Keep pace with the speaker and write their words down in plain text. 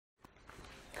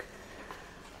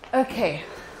Okay,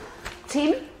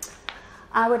 team,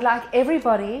 I would like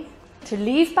everybody to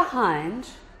leave behind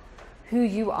who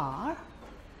you are,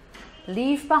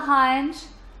 leave behind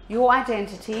your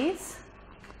identities.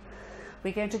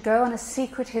 We're going to go on a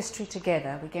secret history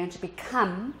together. We're going to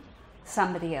become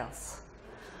somebody else.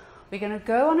 We're going to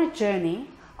go on a journey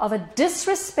of a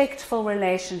disrespectful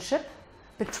relationship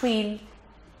between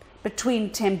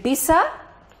Tembisa,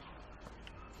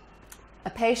 a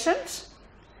patient,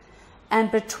 and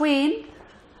between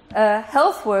a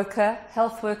health worker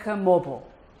Mobo.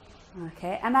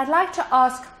 Okay, and I'd like to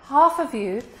ask half of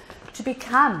you to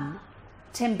become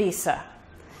Tembisa.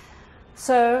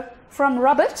 So from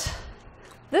Robert,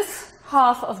 this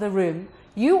half of the room,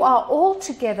 you are all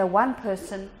together one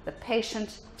person, the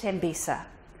patient Tembisa.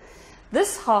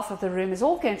 This half of the room is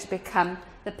all going to become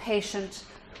the patient,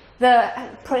 the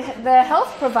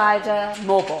health provider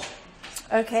Mobo.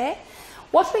 Okay?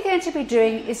 What we're going to be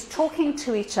doing is talking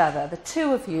to each other. The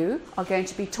two of you are going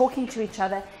to be talking to each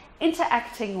other,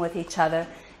 interacting with each other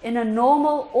in a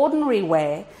normal, ordinary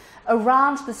way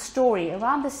around the story,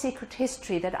 around the secret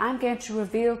history that I'm going to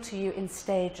reveal to you in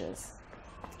stages.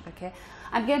 Okay?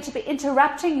 I'm going to be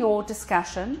interrupting your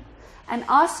discussion and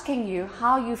asking you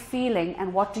how you're feeling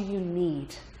and what do you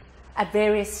need at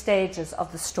various stages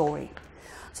of the story.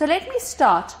 So let me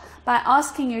start by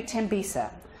asking you,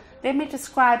 Tembisa. Let me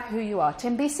describe who you are.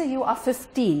 Tembisa, you are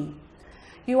 15.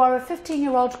 You are a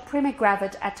 15-year-old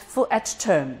prima-gravid at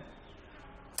term.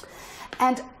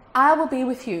 And I will be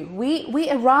with you. We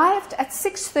arrived at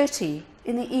 6:30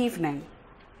 in the evening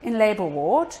in labour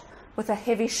ward with a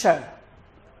heavy show.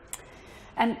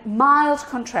 And mild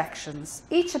contractions,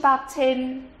 each about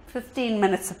 10, 15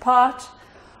 minutes apart.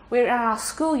 We're in our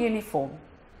school uniform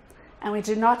and we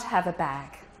do not have a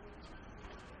bag.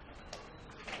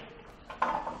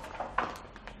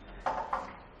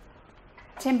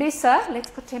 Tembisa, let's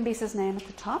put Tembisa's name at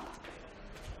the top.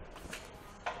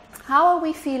 How are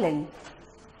we feeling?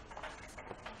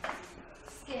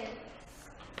 Scared.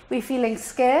 We're feeling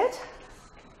scared?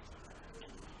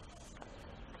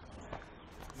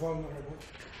 Vulnerable.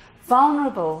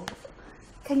 Vulnerable.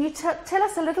 Can you tell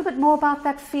us a little bit more about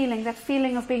that feeling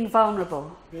of being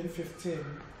vulnerable? Being 15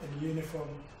 in uniform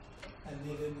and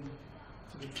needing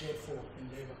to be cared for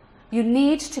in labour. You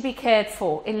need to be cared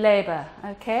for in labour,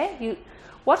 okay?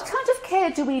 What kind of care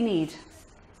do we need,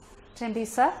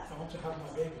 Tembisa? I want to have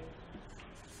my baby.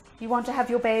 You want to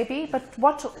have your baby, but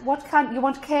what kind? You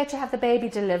want care to have the baby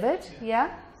delivered,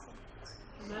 yeah?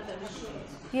 Motherly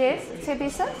care. Yes,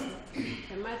 Tembisa?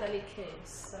 A motherly care.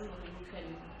 Someone who can.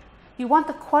 You want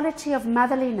the quality of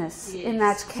motherliness in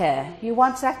that care. You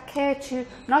want that care to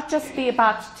not just be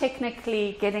about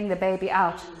technically getting the baby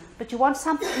out, but you want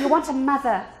something. You want a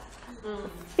mother,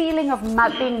 feeling of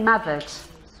being mothered.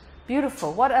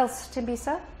 Beautiful. What else,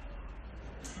 Tembisa?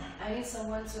 I need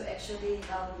someone to actually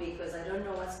help me because I don't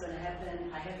know what's going to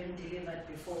happen. I haven't delivered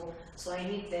before, so I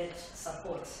need that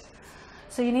support.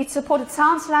 So you need support. It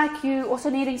sounds like you also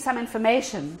needing some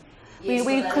information. Yes,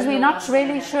 Because we're not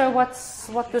really sure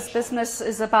what this business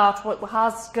is about, how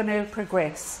it's going to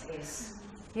progress. Yes.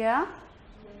 Yeah?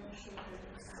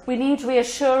 We need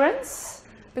reassurance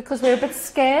because we're a bit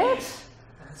scared.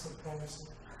 And some privacy.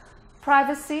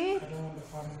 Privacy. I don't want the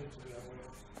family to be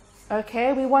aware.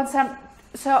 Okay, we want some.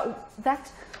 So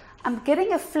that I'm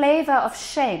getting a flavor of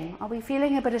shame. Are we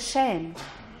feeling a bit of shame?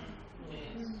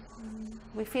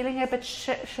 We're feeling a bit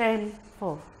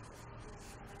shameful.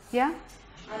 Yeah?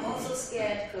 I'm also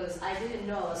scared because I didn't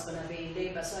know I was going to be in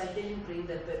labor, so I didn't bring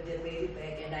the baby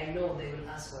back, and I know they will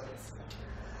ask for it.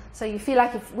 So you feel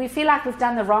like we feel like we've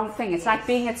done the wrong thing. It's like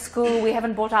being at school. We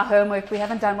haven't bought our homework. We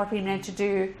haven't done what we meant to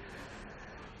do.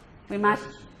 We might.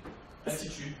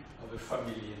 Attitude of the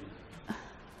family.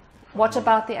 What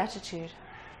about the attitude?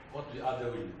 What the other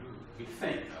will do, we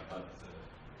think about.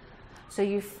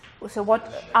 So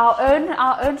what? Our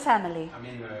own family. I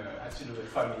mean, attitude of the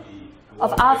family.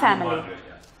 Of our family. Mother,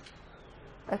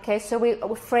 yeah. Okay, so we're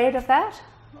afraid of that.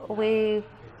 Or we.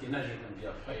 Teenagers can be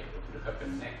afraid what will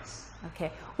happen next.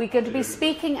 Okay, we're going to be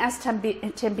speaking as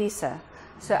Tembisa.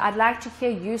 So I'd like to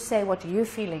hear you say what you're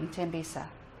feeling, Tembisa.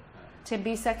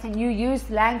 Tembisa, can you use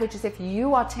language as if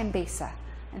you are Tembisa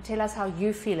and tell us how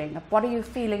you're feeling? What are you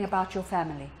feeling about your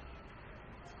family?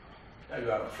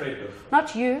 You are afraid of.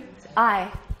 Not you,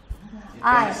 I.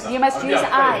 You must use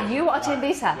I. You are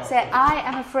Tembisa. Say, I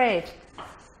am afraid.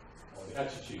 Or the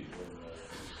attitude of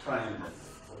friend.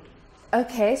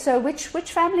 Okay, so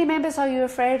which family members are you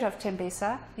afraid of,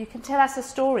 Tembisa? You can tell us a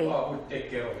story. Oh, I would take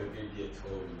care of the baby at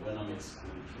home when I'm in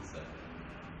school.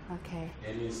 Okay.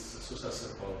 Any social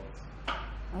support.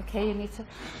 Okay, you need to.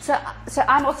 So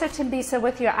I'm also Timbisa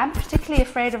with you. I'm particularly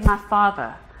afraid of my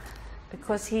father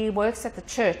because he works at the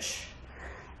church,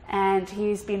 and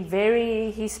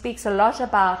he speaks a lot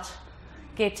about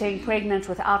getting pregnant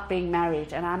without being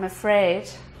married, and I'm afraid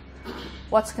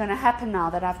what's going to happen now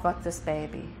that I've got this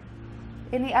baby.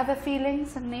 Any other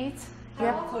feelings and needs?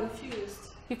 I'm confused.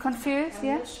 You're confused, I'm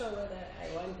yeah? not sure whether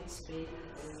I want this baby.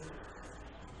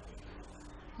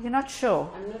 You're not sure?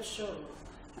 I'm not sure.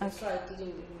 That's why I didn't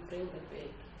even bring the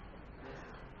baby.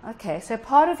 Okay, so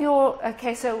part of your,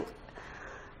 okay,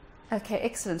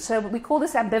 excellent. So we call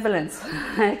this ambivalence,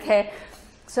 okay?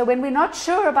 So when we're not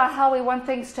sure about how we want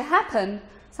things to happen,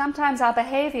 sometimes our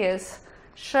behaviors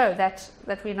show that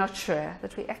we're not sure,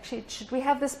 that we actually, should we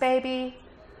have this baby?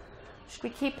 Should we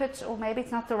keep it? Or maybe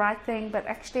it's not the right thing, but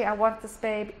actually I want this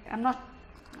baby. I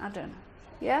don't know.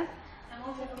 Yeah? I'm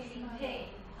also feeling pain.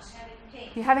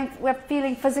 I'm having pain. We're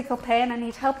feeling physical pain. I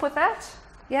need help with that.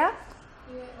 Yeah?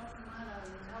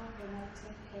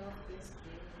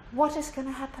 What is going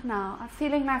to happen now? I'm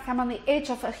feeling like I'm on the edge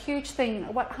of a huge thing.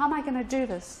 How am I going to do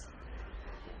this?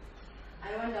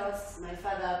 I wonder what my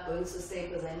father going to say,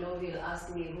 because I know he'll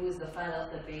ask me who is the father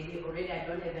of the baby. Already I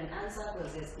don't have an answer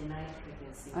because there's denied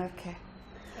pregnancy. Okay.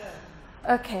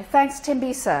 Okay, thanks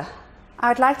Timbisa.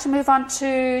 I'd like to move on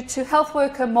to health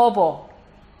worker Mobo.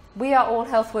 We are all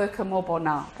health worker Mobo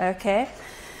now, okay?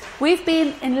 We've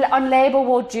been on labour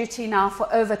ward duty now for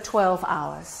over 12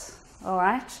 hours, all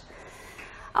right?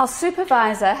 Our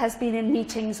supervisor has been in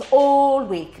meetings all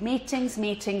week, meetings.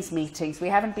 We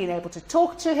haven't been able to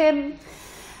talk to him.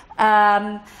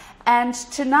 And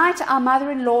tonight our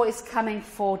mother-in-law is coming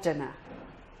for dinner.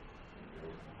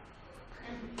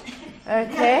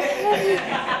 Okay?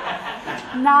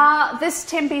 Now this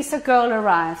Timbisa girl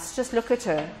arrives. Just look at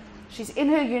her. She's in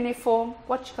her uniform.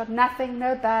 What, she got nothing,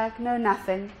 no bag, no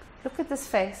nothing. Look at this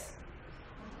face.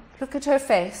 Look at her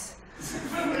face.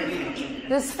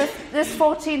 This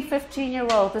 14,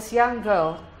 15-year-old, this young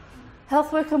girl.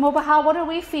 Health worker Moba, what are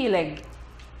we feeling?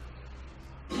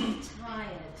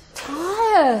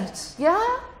 Tired,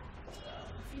 yeah?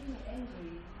 Feeling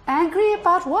angry. Angry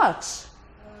about what?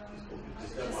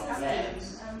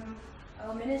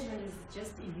 Our management is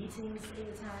just in meetings all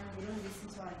the time. They don't listen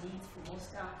to our needs for more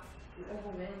staff. We're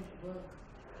overwhelmed with work.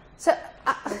 So,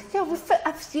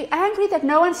 you're angry that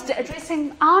no one's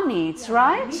addressing our needs,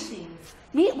 right? Meetings.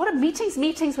 What are meetings?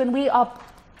 Meetings when we are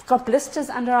got blisters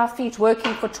under our feet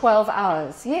working for 12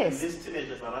 hours. Yes. And these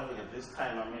teenagers are having at this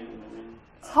time. I mean,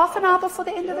 It's half an hour before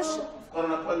the end of the show. I've got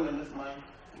an appointment with my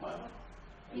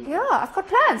Yeah, I've got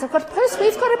plans. We've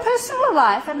got a personal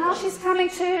life, and now she's coming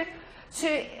to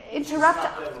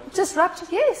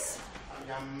disrupt. Yes.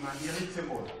 I'm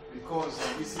irritable because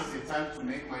this is the time to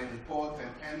make my report and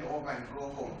hand over and go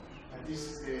home. And this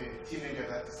is the teenager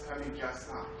that is coming just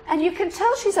now. And you can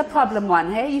tell she's a problem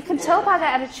one, hey? You can tell by the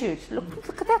attitude.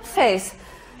 Look at that face.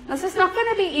 This is not going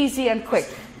to be easy and quick.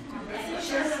 I'm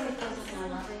anxious because of my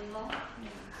mother-in-law.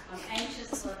 I'm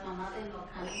anxious about my mother-in-law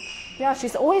coming. Yeah,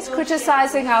 she's always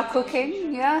criticizing our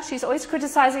cooking. Yeah, she's always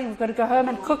criticizing. We've got to go home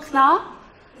and cook now.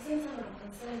 The same time I'm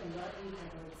concerned about you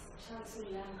because child so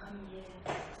young coming here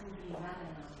to be mother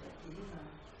now, deliver.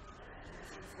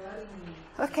 It's worrying me.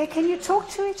 Okay, can you talk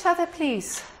to each other,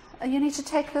 please? You need to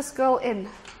take this girl in.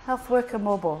 Health worker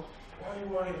Mobile. Why are you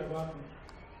worried about me?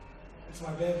 It's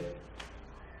my baby.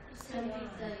 You're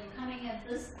coming at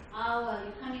this hour,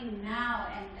 you're coming now,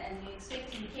 and you're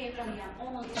expecting care from me. I'm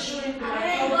almost sure.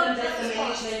 My problem that the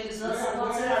management is not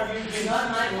supportive. It's not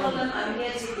my problem. I'm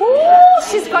here to. Ooh,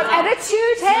 she's got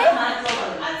attitude, hey? My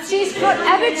problem. She's got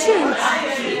attitude.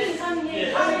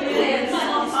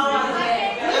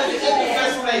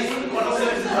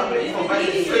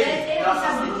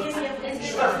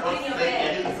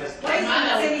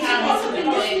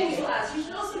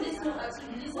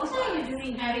 What are you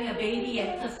doing having a baby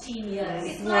at 15 years?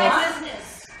 It's my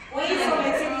business. Where is your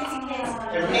maternity care?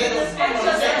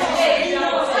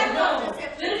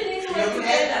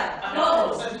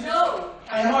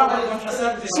 I know about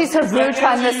contraceptives. She's a rude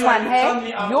one, this one,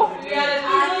 hey? Yo.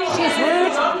 She's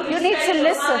rude. You need to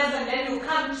listen. And then you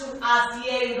come to us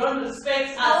here, you don't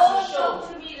respect us. Don't You show. talk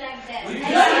to me like that.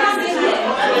 Can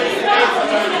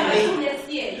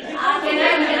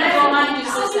I remind you,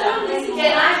 sister?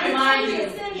 Can I remind you?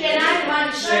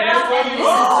 Shut up and listen to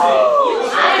me.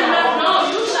 I am not, no,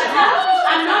 you shut up.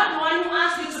 I'm not the one who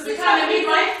asked you to become a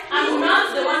midwife. I'm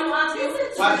not the one who asked you.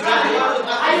 Are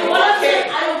you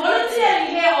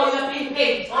volunteering here or you're being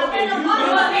paid? You are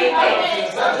being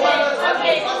paid.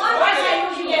 Okay. What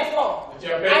are you here for?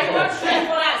 I'm not here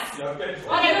for us.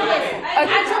 What are you doing?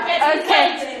 Okay. I'm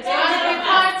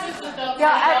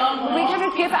Yeah, we're going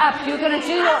to give up. You're going to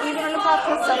do your, you're going to look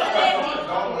after yourself.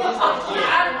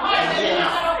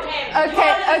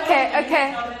 Okay.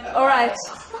 All right.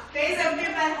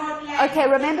 Okay,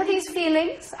 remember these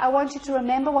feelings. I want you to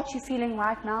remember what you're feeling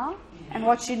right now and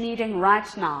what you're needing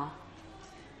right now.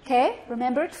 Okay,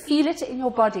 remember it. Feel it in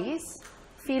your bodies.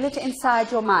 Feel it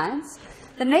inside your minds.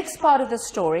 The next part of the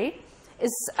story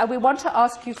is we want to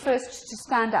ask you first to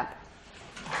stand up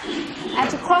and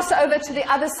to cross over to the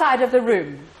other side of the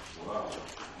room.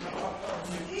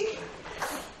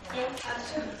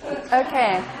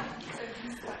 Okay.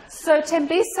 So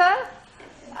Tembisa,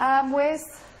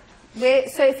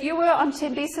 so if you were on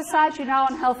Tembisa's side, you're now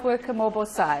on Health Worker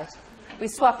Morbo's side. We're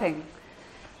swapping.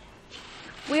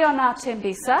 We are now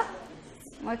Tembisa.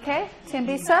 Okay,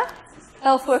 Tembisa,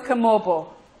 Health Worker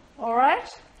Morbo. All right?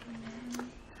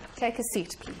 Take a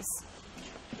seat, please.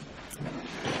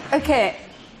 Okay.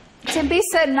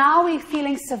 Tembisa, now we're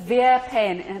feeling severe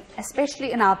pain,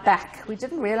 especially in our back. We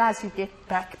didn't realize you get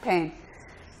back pain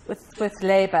with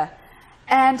labor.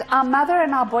 And our mother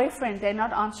and our boyfriend, they're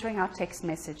not answering our text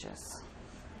messages.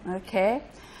 Okay?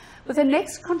 With the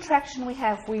next contraction we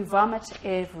have, we vomit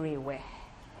everywhere.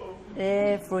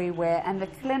 Everywhere. And the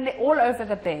clinic, all over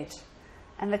the bed.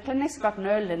 And the clinic's got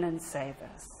no linen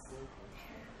savers.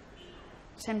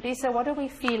 Tembisa, what are we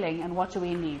feeling and what do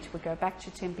we need? We go back to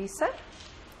Tembisa.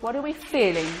 What are we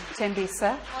feeling,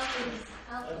 Tembisa?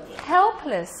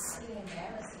 Helpless.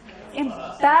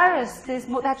 Embarrassed. There's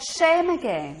more, that shame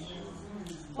again.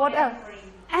 What else?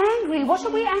 Angry. What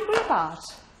are we angry about?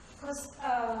 Because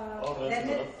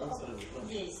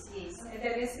yes. And the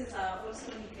nurses are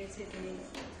also neglected me.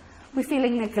 We're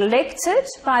feeling neglected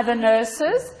by the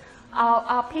nurses.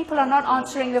 Our people are not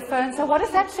answering the phone. So what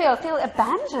does that feel? Feel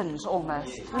abandoned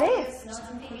almost. Left.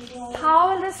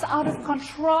 Powerless, out of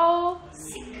control.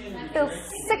 Feel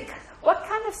sick. What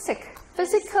kind of sick?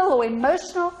 Physical or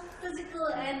emotional? Physical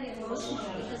and emotional,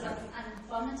 because I'm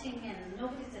vomiting and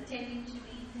nobody's attending to me.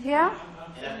 Yeah?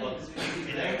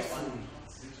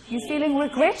 You're feeling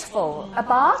regretful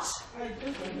about?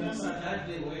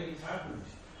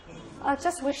 I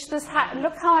just wish this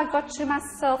look how I got to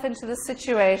myself into this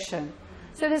situation.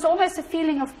 So there's almost a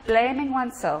feeling of blaming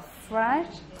oneself,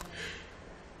 right?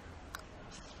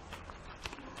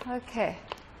 Okay.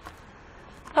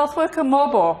 Health Worker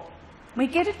Morbo. We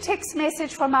get a text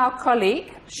message from our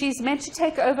colleague. She's meant to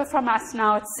take over from us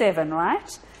now at 7,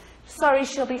 right? Sorry,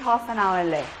 she'll be half an hour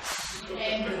late.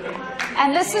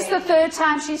 And this is the 3rd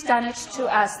time she's done it to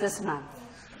us this month.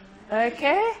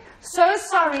 Okay? So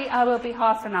sorry, I will be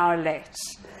half an hour late.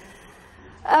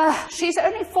 She's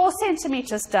only 4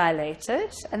 centimeters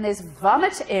dilated, and there's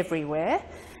vomit everywhere.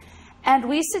 And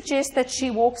we suggest that she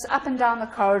walks up and down the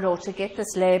corridor to get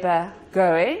this labor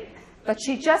going, but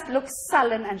she just looks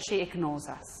sullen and she ignores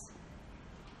us.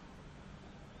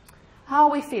 How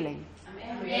are we feeling?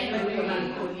 I'm angry with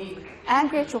my colleague.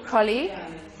 Angry at your colleague?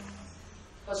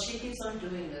 Because she keeps on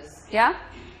doing this. Yeah?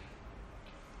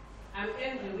 I'm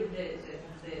angry with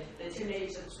the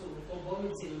teenager too for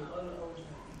vomiting all over.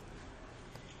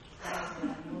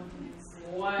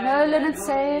 No linen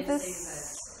savers.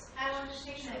 I want to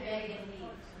take my bag and leave.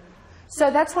 So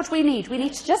that's what we need. We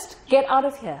need to just get out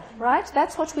of here, right?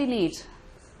 That's what we need.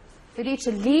 We need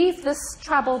to leave this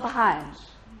trouble behind.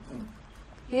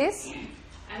 Yes?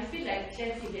 I feel like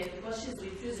Kathy here because she's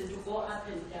refusing to go up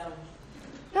and down.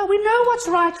 No, we know what's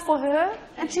right for her,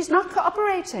 and she's not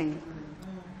cooperating.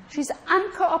 She's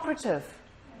uncooperative.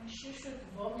 She should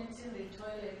vomit in the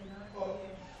toilet, not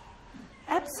here.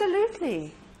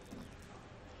 Absolutely.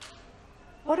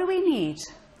 What do we need?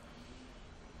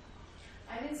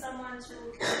 I need someone to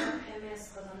clean up her mess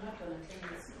because I'm not going to clean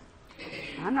this.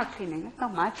 I'm not cleaning. It's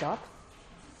not my job.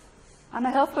 I'm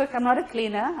a health worker. I'm not a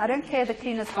cleaner. I don't care the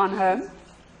cleaner's gone home.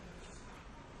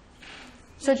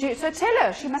 So tell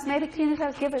her. She must maybe clean it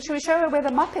up. Should we show her where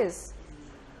the mop is?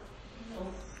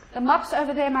 The mop's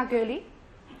over there, my girlie.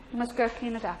 You must go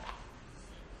clean it up.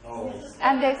 Oh.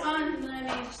 And there's... Can't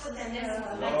manage, sister. I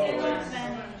cannot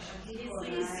manage.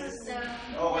 Please, sister.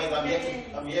 Oh, wait, I'm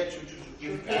yet to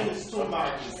give guidance to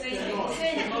my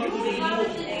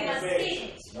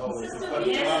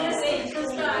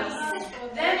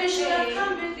Then you should have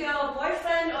come with your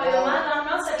boyfriend or your mother. I'm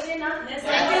not a cleaner. You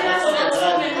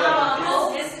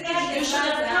should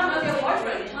have come with your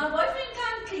boyfriend. My boyfriend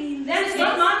can't clean. Then it's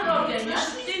not my problem. You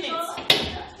should clean it.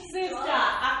 Sister,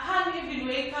 I can't even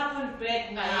wake up and beg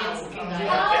my hands.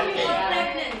 How you got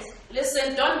pregnant?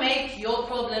 Listen, don't make your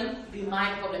problem be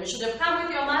my problem. You should have come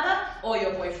with your mother or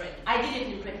your boyfriend. I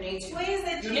didn't impregnate you. Where is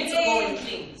the You need to go and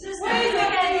clean. Where is the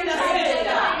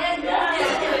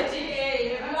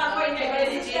You are going to get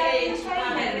the GH.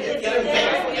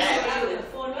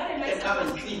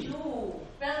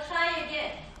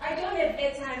 have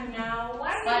airtime now.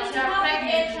 Why But do you you're have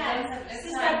pregnant, you airtime? don't have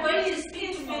Sister, airtime. when you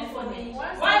speak for me.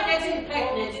 Why getting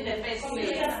pregnant in the first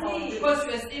place? Obviously. Because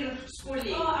you're still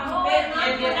schooling. Oh, I'm Oh, very not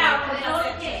And you're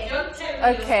without, okay. Don't tell me.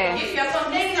 Okay. If you're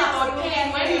complaining about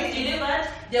pain when you delivered,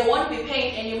 there won't be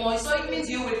pain anymore. So it means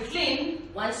you will clean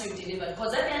once you deliver.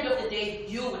 Because at the end of the day,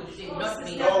 you will clean, not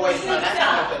me. No, wait, no, that's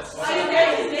not it.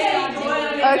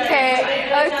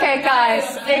 Okay,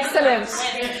 guys, excellent.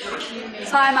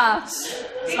 Time out.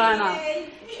 Time out.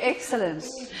 Excellent.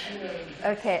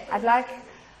 Okay,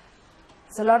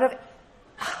 there's a lot of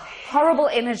horrible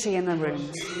energy in the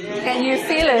room. Can you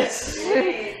feel it?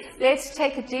 Let's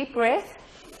take a deep breath.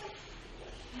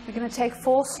 We're going to take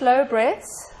 4 slow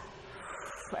breaths,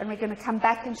 and we're going to come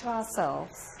back into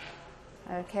ourselves.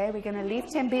 Okay, we're going to leave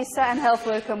Tembisa and health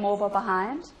worker Morba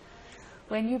behind.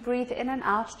 When you breathe in and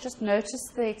out, just notice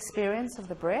the experience of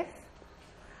the breath.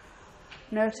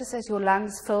 Notice as your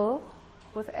lungs fill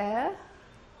with air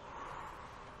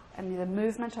and the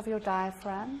movement of your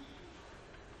diaphragm.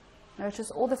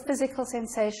 Notice all the physical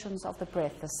sensations of the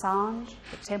breath, the sound,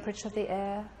 the temperature of the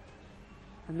air,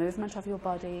 the movement of your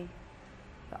body,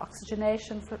 the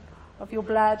oxygenation of your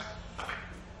blood.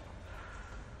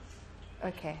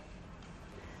 Okay.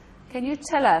 Can you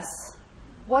tell us,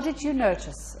 what did you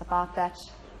notice about that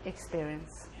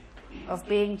experience of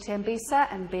being Tembisa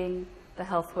and being the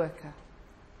health worker?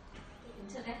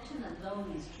 Interaction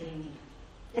alone is draining.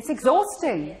 It's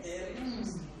exhausting.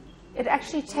 Yes. It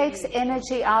actually takes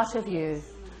energy out of you.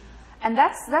 And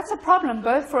that's a problem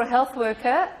both for a health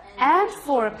worker and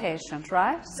for a patient,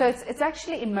 right? So it's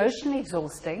actually emotionally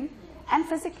exhausting and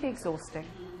physically exhausting.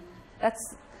 I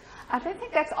don't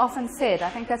think that's often said. I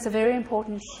think that's a very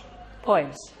important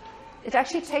point. It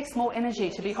actually takes more energy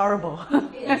to be horrible than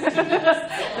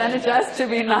it does to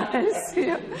be nice.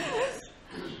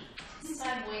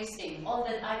 Time wasting. All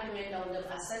that argument, I would have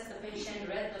assessed the patient,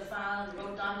 read the file,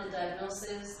 wrote down the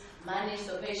diagnosis, managed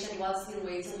the patient while still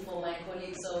waiting for my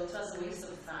colleague, so it was a waste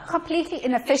of time. Completely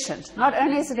inefficient. Not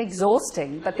only is it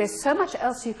exhausting, but there's so much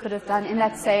else you could have done in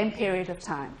that same period of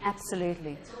time.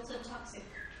 Absolutely. It's also toxic.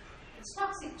 It's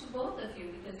toxic to both of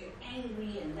you because you're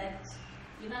angry and that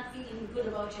you're not feeling good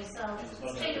about yourself.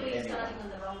 Straight away you're starting on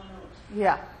the wrong note.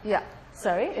 Yeah.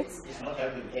 Sorry? It's not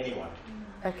helping anyone.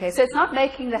 Okay, so it's not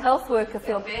making the health worker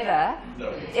feel better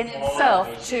in itself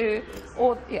It comes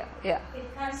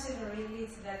to the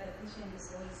release that the patient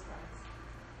is always right.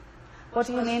 What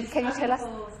do you mean? Can you tell us?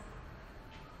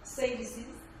 Services,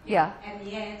 Yeah. and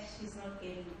yet she's not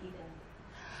getting either.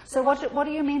 So what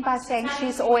do you mean by saying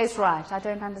she's always right? I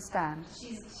don't understand.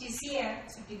 She's here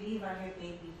to deliver her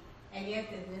baby, and yet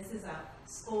the nurses are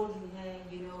scolding her,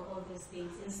 all those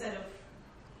things, instead of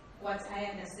what I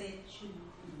understand should,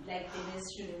 like the nurse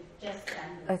should have just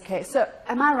done this. Okay, so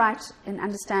am I right in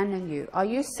understanding you? Are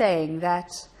you saying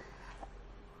that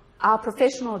our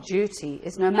professional duty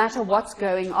is no matter what's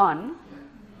going on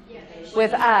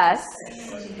with us,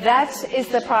 that is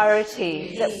the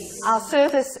priority? That our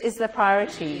service is the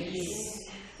priority?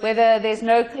 Whether there's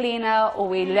no cleaner, or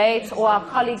we're late, or our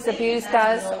colleagues abused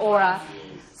us, or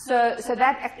so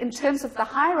that in terms of the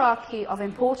hierarchy of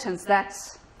importance, that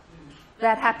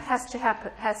has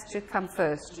to come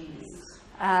first.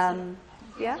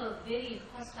 Yeah? So a very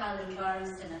hostile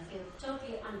environment, and I feel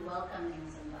totally unwelcome in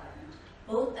this environment.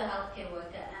 Both the healthcare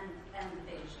worker and the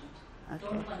patient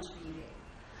don't want to be there.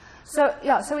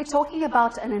 So we're talking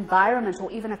about an environment or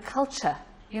even a culture.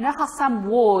 You know how some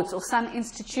wards or some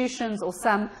institutions or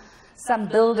some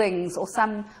buildings or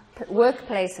some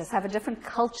workplaces have a different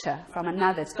culture from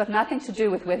another. It's got nothing to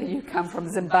do with whether you come from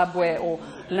Zimbabwe or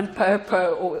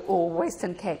Limpopo or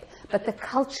Western Cape. But the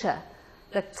culture,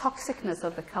 the toxicness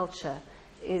of the culture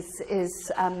is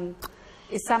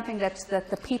something that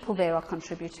the people there are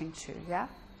contributing to, yeah?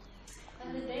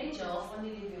 And the danger of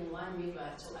only leaving one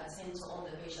midwife to attend to all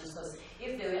the patients, because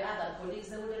if there were other colleagues,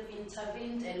 they would have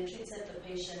intervened and treated the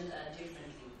patient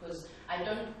differently. Because I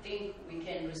don't think we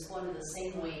can respond the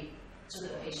same way to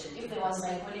the patient. If there was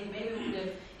my colleague, maybe we would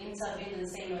have intervened and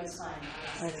saying, no, it's fine.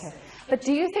 Okay. But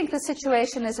do you think the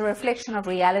situation is a reflection of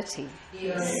reality?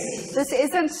 Yes. This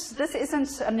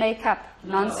isn't a make-up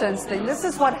nonsense thing. This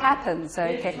is what happens,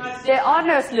 okay? There are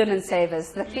no linen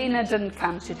savers. The cleaner didn't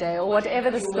come today, or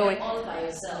whatever the story. You work all by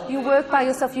yourself. You work by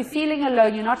yourself. You're feeling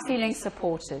alone. You're not feeling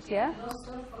supported, yeah?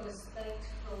 Also for respect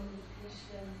from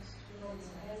patients,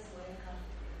 as worker.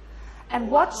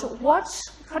 And what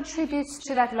contributes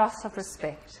to that loss of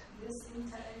respect? This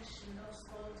interaction of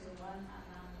scolding one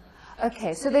another.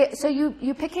 Okay, so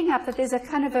you're picking up that there's a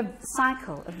kind of a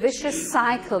cycle, a vicious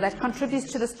cycle that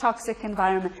contributes to this toxic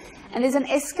environment. And there's an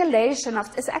escalation of,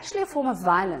 it's actually a form of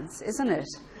violence, isn't it?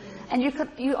 And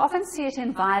you often see it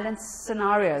in violence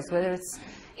scenarios, whether it's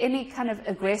any kind of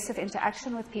aggressive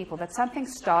interaction with people, that something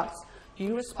starts,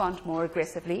 you respond more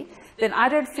aggressively, then I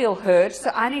don't feel heard,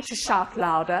 so I need to shout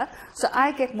louder, so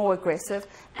I get more aggressive,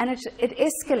 and it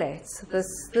escalates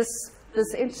this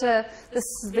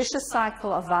vicious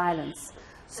cycle of violence,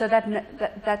 so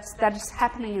that is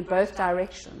happening in both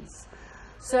directions.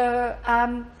 So,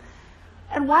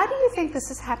 and why do you think this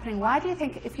is happening? Why do you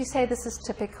think, if you say this is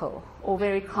typical or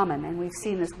very common, and we've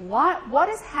seen this, what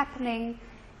is happening?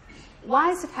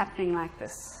 Why is it happening like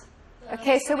this?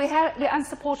 Okay, so we're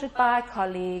unsupported by our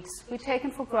colleagues, we're taken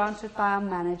for granted by our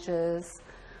managers,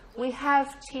 we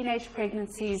have teenage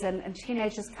pregnancies and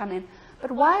teenagers come in,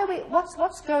 but why are we,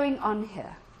 what's going on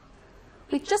here?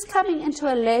 We're just coming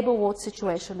into a labour ward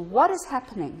situation. What is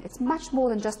happening? It's much more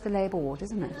than just the labour ward,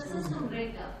 isn't it? There's a system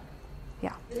breakdown.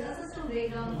 Yeah. There's a system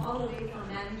breakdown all the way from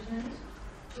management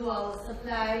to our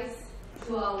supplies,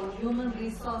 to our human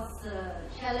resource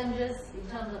challenges in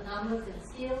terms of numbers and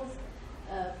skills.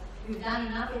 We've done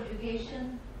enough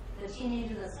education. The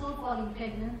teenagers are still falling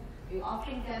pregnant. We're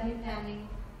offering family planning.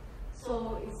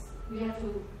 So we have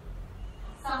to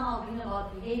somehow bring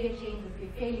about behavior change that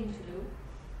we're failing to do.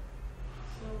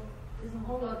 So there's a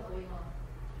whole lot going on.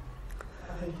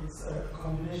 I think it's a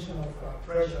combination of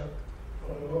pressure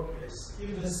from the workplace.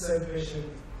 If this same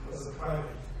patient was a private,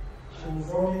 she will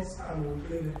vomit and will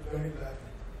clean it very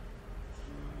badly.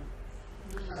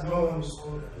 And no one will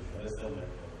scold her.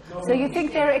 So you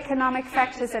think there are economic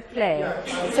factors at play? Yeah,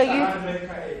 so you,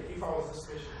 if I was this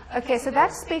patient. okay, so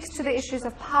that speaks to the issues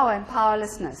of power and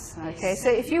powerlessness. Okay, so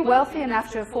if you're wealthy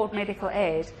enough to afford medical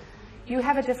aid, you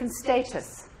have a different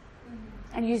status,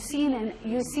 and you're seen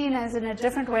as in a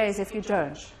different way as if you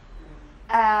don't.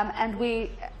 And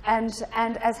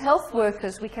as health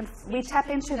workers, we tap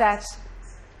into that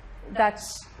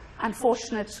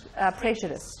unfortunate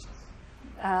prejudice.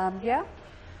 Yeah.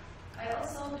 I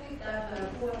also picked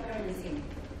up poor parenting.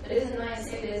 The reason why I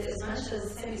say this is much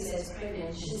as Sammy says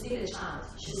pregnant, she's still a child.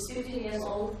 She's 15 years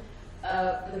old.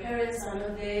 The parents are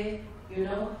not there, you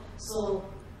know. So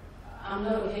I'm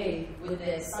not okay with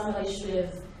this. Somebody should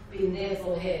have been there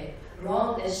for her.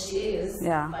 Wrong as she is,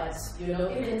 yeah. But you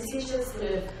know, even teachers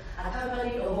could have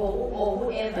accompanied or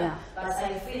whoever. Yeah. But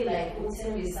I feel like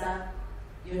Utemisa,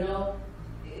 you know,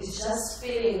 is just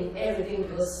feeling everything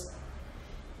because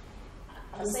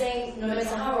I'm saying no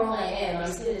matter how wrong I am,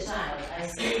 I'm still a child. I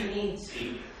still need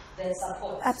their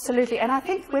support. Absolutely. And I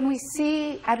think when we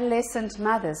see adolescent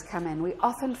mothers come in, we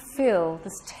often feel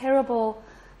this terrible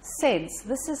sense,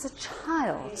 this is a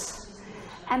child.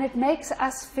 And it makes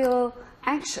us feel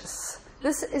anxious.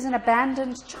 This is an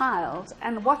abandoned child,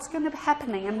 and what's going to be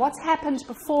happening, and what's happened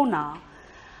before now.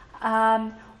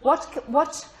 And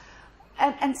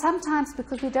sometimes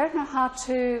because we don't know how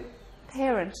to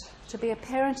parent, to be a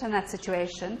parent in that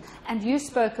situation, and you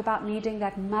spoke about needing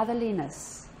that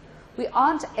motherliness. We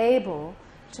aren't able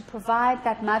to provide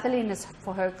that motherliness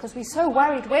for her because we're so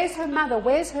worried. Where's her mother?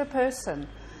 Where's her person?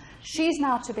 She's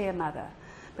now to be a mother.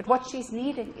 But what she's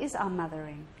needing is our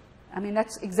mothering. I mean,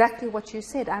 that's exactly what you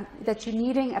said, that you're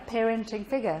needing a parenting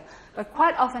figure. But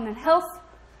quite often in the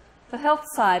health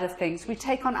side of things, we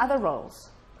take on other roles.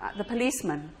 The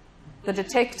policeman, the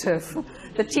detective,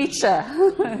 the teacher,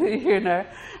 you know.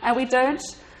 And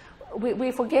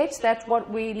we forget that what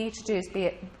we need to do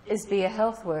is be a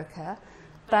health worker.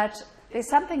 But there's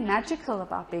something magical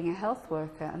about being a health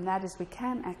worker, and that is we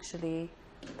can actually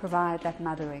provide that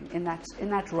mothering in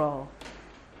that role.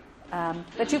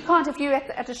 But you can't if you're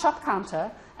at a shop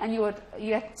counter and you're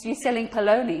selling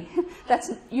polony. That's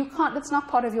not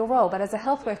part of your role. But as a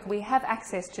health worker, we have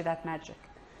access to that magic.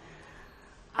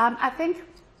 I think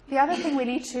the other thing we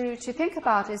need to think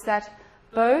about is that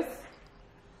both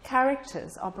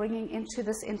characters are bringing into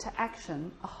this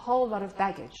interaction a whole lot of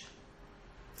baggage.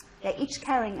 They're each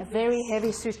carrying a very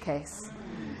heavy suitcase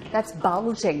that's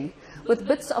bulging with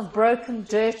bits of broken,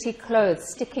 dirty clothes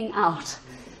sticking out.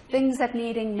 Things that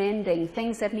needing mending,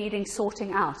 things that needing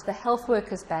sorting out, the health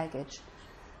worker's baggage,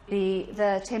 the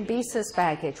Tembisa's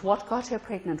baggage, what got her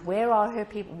pregnant, where are her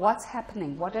people, what's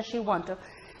happening, what does she want,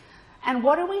 and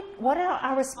what are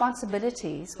our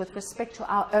responsibilities with respect to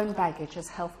our own baggage as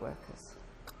health workers?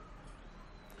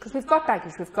 Because we've got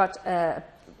baggage, we've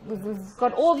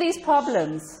got all these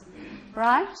problems,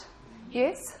 right?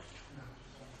 Yes?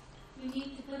 We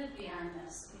need to put it behind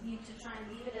us. We need to try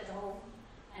and leave it at home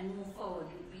and move forward.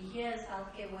 We're here as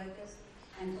healthcare workers,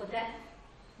 and for that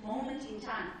moment in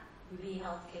time, we be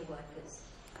healthcare workers.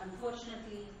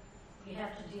 Unfortunately, we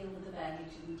have to deal with the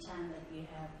baggage in the time that we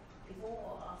have before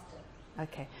or after.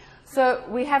 Okay. So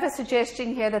we have a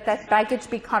suggestion here that baggage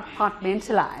be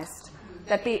compartmentalized.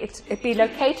 that it be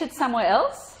located somewhere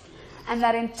else, and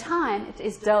that in time it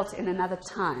is dealt in another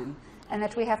time, and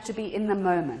that we have to be in the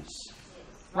moment,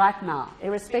 right now,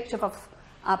 irrespective of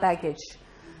our baggage.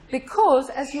 Because,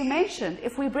 as you mentioned,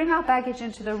 if we bring our baggage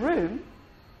into the room,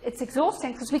 it's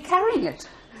exhausting because we're carrying it.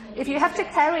 If you have to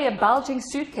carry a bulging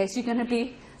suitcase, you're going to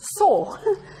be sore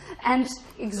and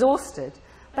exhausted.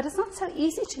 But it's not so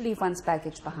easy to leave one's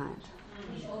baggage behind.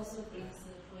 Which also brings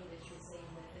to the point that you're saying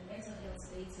that the mental health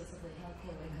status of the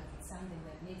healthcare worker is something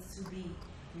that needs to be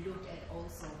looked at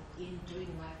also in doing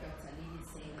what Dr. Lee is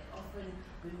saying, that often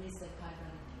we miss that part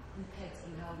of impact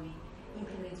on how we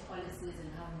implement policies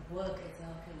and how we work as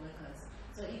healthcare workers.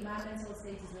 So if my mental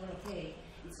state is not okay,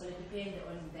 it's going to depend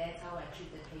on that, how I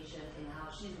treat the patient and how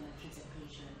she's going to treat the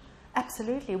patient.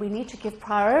 Absolutely. We need to give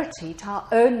priority to our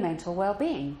own mental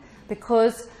well-being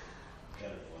because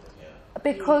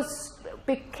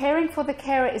caring for the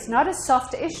carer is not a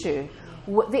soft issue.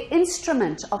 The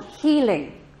instrument of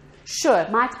healing, sure,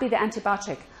 might be the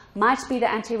antibiotic, might be the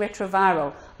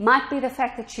antiretroviral, might be the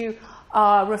fact that you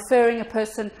are referring a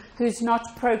person who's not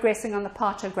progressing on the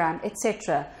partogram,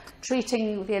 etc.,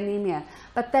 treating the anemia.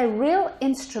 But the real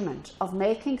instrument of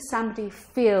making somebody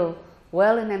feel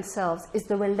well in themselves is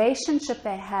the relationship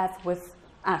they have with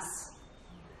us.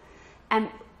 And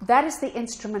that is the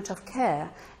instrument of care.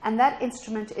 And that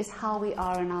instrument is how we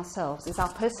are in ourselves, is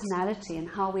our personality and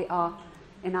how we are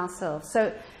in ourselves.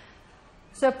 So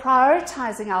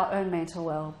prioritizing our own mental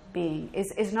well-being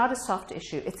is not a soft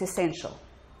issue, it's essential.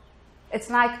 It's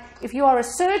like if you are a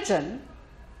surgeon,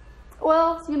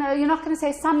 well, you know, you're not going to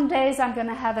say, some days I'm going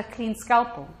to have a clean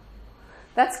scalpel.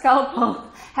 That scalpel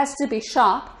has to be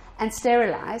sharp and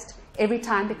sterilized every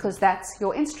time because that's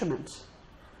your instrument.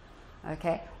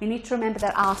 Okay? We need to remember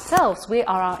that ourselves, we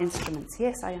are our instruments.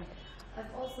 Yes, I am.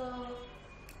 I've also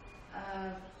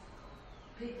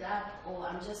picked up, or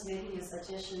I'm just making a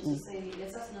suggestion to say,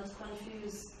 let us not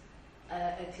confuse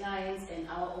a client and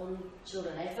our own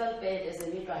children. I felt bad as a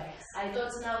midwife. I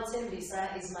thought now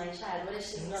Tembisa is my child. Well,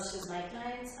 she's not, she's my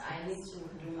client. I need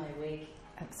to do my work.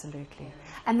 Absolutely.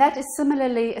 And that is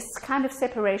similarly a kind of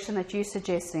separation that you're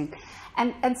suggesting.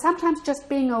 And sometimes just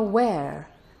being aware,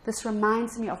 this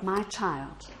reminds me of my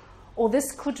child, or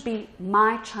this could be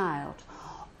my child,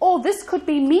 or this could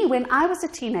be me when I was a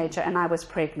teenager and I was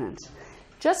pregnant.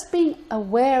 Just being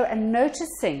aware and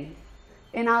noticing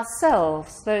in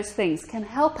ourselves those things can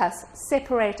help us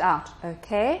separate out,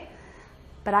 okay?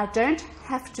 But I don't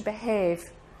have to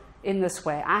behave in this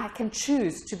way. I can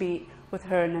choose to be with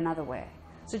her in another way.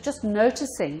 So just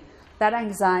noticing that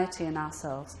anxiety in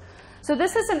ourselves. So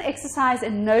this is an exercise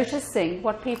in noticing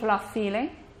what people are feeling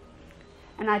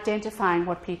and identifying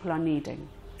what people are needing.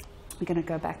 We're going to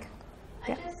go back.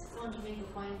 I just want to make a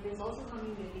point. There's also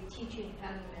something that we teach you in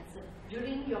family medicine.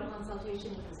 During your consultation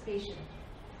with this patient,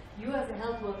 you as a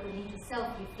health worker need to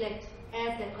self-reflect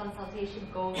as that consultation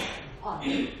goes on.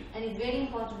 And it's very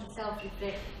important to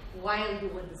self-reflect while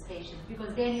you're with this patient,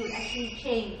 because then you actually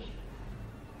change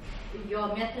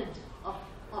your method of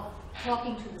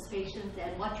talking to this patient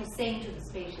and what you're saying to this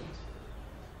patient.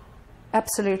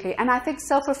 Absolutely. And I think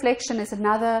self-reflection is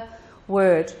another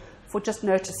word for just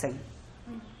noticing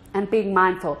and being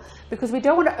mindful, because we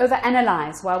don't want to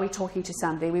overanalyze while we're talking to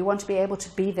somebody. We want to be able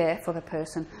to be there for the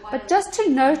person. But just to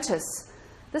notice,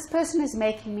 this person is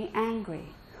making me angry,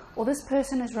 or this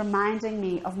person is reminding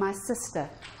me of my sister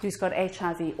who's got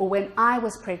HIV, or when I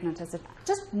was pregnant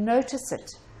just notice it.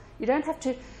 You don't have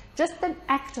to, just the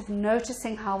act of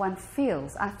noticing how one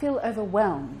feels. I feel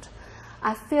overwhelmed.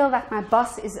 I feel like my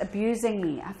boss is abusing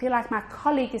me. I feel like my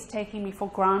colleague is taking me for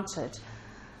granted.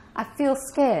 I feel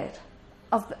scared.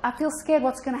 I feel scared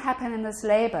what's going to happen in this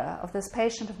labor of this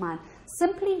patient of mine.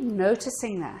 Simply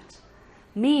noticing that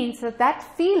means that that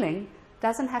feeling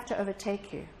doesn't have to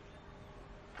overtake you.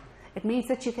 It means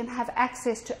that you can have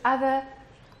access to other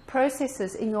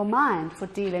processes in your mind for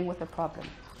dealing with the problem.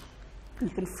 You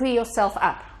can free yourself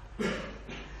up.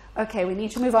 Okay, we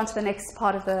need to move on to the next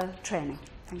part of the training.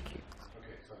 Thank you.